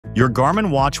Your Garmin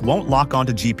watch won't lock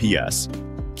onto GPS,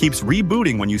 keeps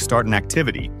rebooting when you start an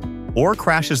activity, or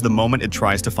crashes the moment it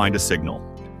tries to find a signal.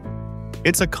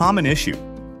 It's a common issue,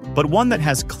 but one that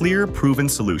has clear, proven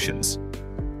solutions.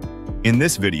 In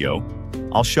this video,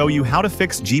 I'll show you how to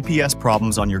fix GPS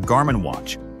problems on your Garmin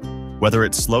watch, whether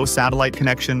it's slow satellite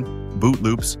connection, boot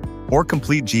loops, or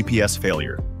complete GPS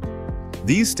failure.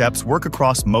 These steps work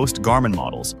across most Garmin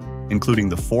models, including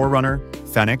the Forerunner,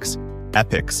 Fenix,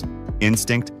 Epix,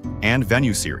 Instinct, and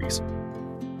Venu series.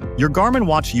 Your Garmin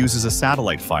watch uses a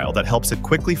satellite file that helps it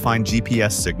quickly find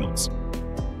GPS signals.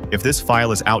 If this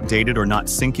file is outdated or not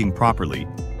syncing properly,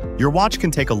 your watch can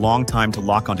take a long time to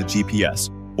lock onto GPS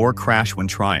or crash when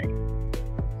trying.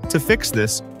 To fix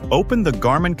this, open the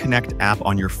Garmin Connect app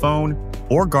on your phone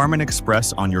or Garmin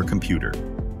Express on your computer.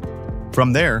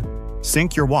 From there,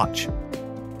 sync your watch.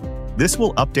 This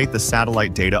will update the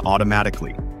satellite data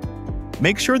automatically.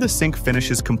 Make sure the sync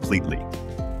finishes completely.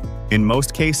 In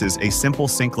most cases, a simple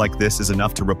sync like this is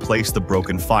enough to replace the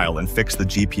broken file and fix the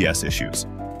GPS issues.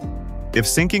 If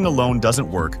syncing alone doesn't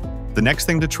work, the next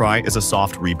thing to try is a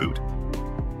soft reboot.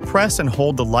 Press and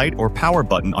hold the light or power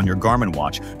button on your Garmin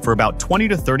watch for about 20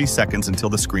 to 30 seconds until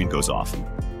the screen goes off.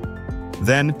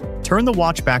 Then, turn the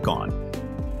watch back on.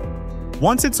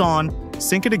 Once it's on,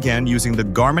 sync it again using the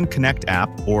Garmin Connect app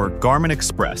or Garmin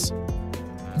Express.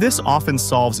 This often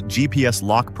solves GPS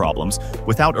lock problems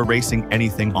without erasing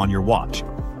anything on your watch.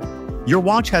 Your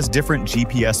watch has different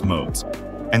GPS modes,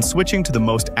 and switching to the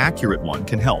most accurate one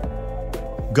can help.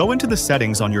 Go into the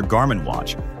settings on your Garmin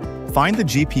watch, find the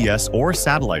GPS or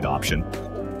satellite option,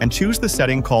 and choose the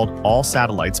setting called All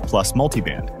Satellites plus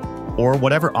Multiband, or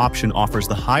whatever option offers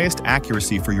the highest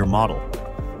accuracy for your model.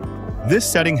 This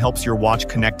setting helps your watch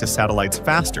connect to satellites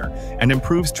faster and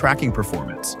improves tracking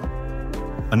performance.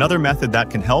 Another method that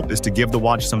can help is to give the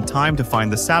watch some time to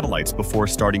find the satellites before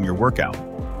starting your workout.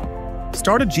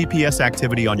 Start a GPS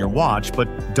activity on your watch, but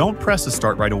don't press the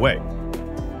start right away.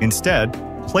 Instead,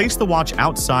 place the watch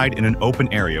outside in an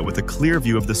open area with a clear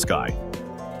view of the sky.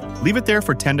 Leave it there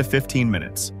for 10 to 15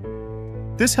 minutes.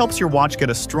 This helps your watch get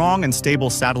a strong and stable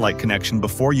satellite connection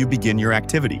before you begin your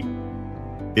activity.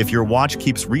 If your watch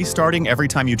keeps restarting every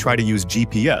time you try to use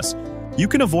GPS, you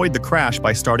can avoid the crash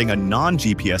by starting a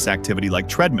non-GPS activity like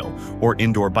treadmill or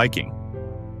indoor biking.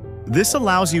 This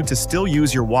allows you to still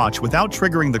use your watch without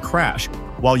triggering the crash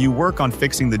while you work on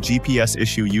fixing the GPS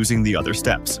issue using the other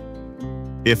steps.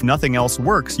 If nothing else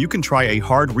works, you can try a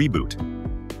hard reboot.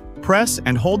 Press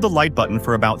and hold the light button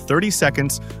for about 30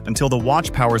 seconds until the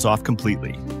watch powers off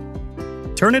completely.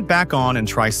 Turn it back on and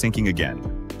try syncing again.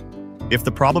 If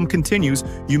the problem continues,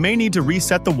 you may need to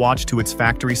reset the watch to its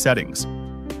factory settings.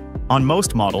 On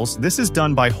most models, this is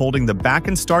done by holding the back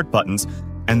and start buttons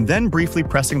and then briefly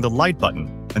pressing the light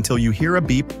button until you hear a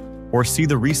beep or see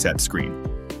the reset screen.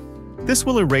 This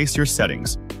will erase your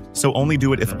settings, so only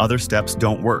do it if other steps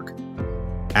don't work.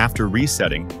 After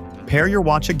resetting, pair your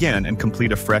watch again and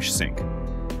complete a fresh sync.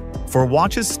 For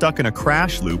watches stuck in a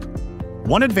crash loop,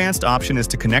 one advanced option is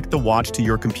to connect the watch to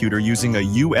your computer using a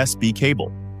USB cable.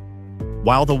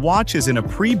 While the watch is in a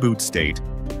pre-boot state,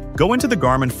 go into the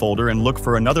Garmin folder and look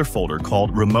for another folder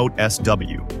called Remote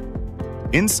SW.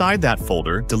 Inside that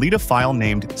folder, delete a file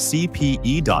named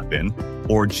CPE.bin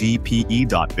or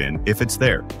GPE.bin if it's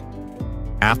there.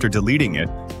 After deleting it,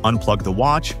 unplug the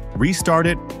watch, restart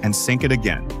it, and sync it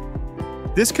again.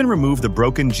 This can remove the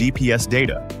broken GPS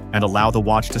data and allow the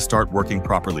watch to start working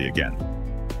properly again.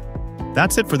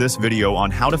 That's it for this video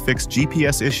on how to fix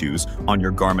GPS issues on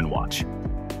your Garmin watch.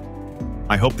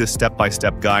 I hope this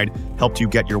step-by-step guide helped you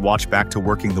get your watch back to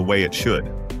working the way it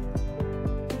should.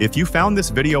 If you found this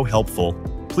video helpful,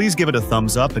 please give it a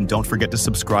thumbs up and don't forget to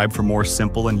subscribe for more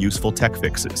simple and useful tech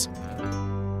fixes.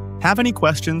 Have any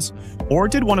questions, or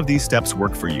did one of these steps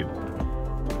work for you?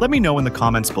 Let me know in the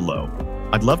comments below.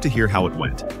 I'd love to hear how it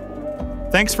went.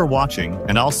 Thanks for watching,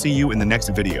 and I'll see you in the next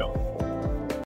video.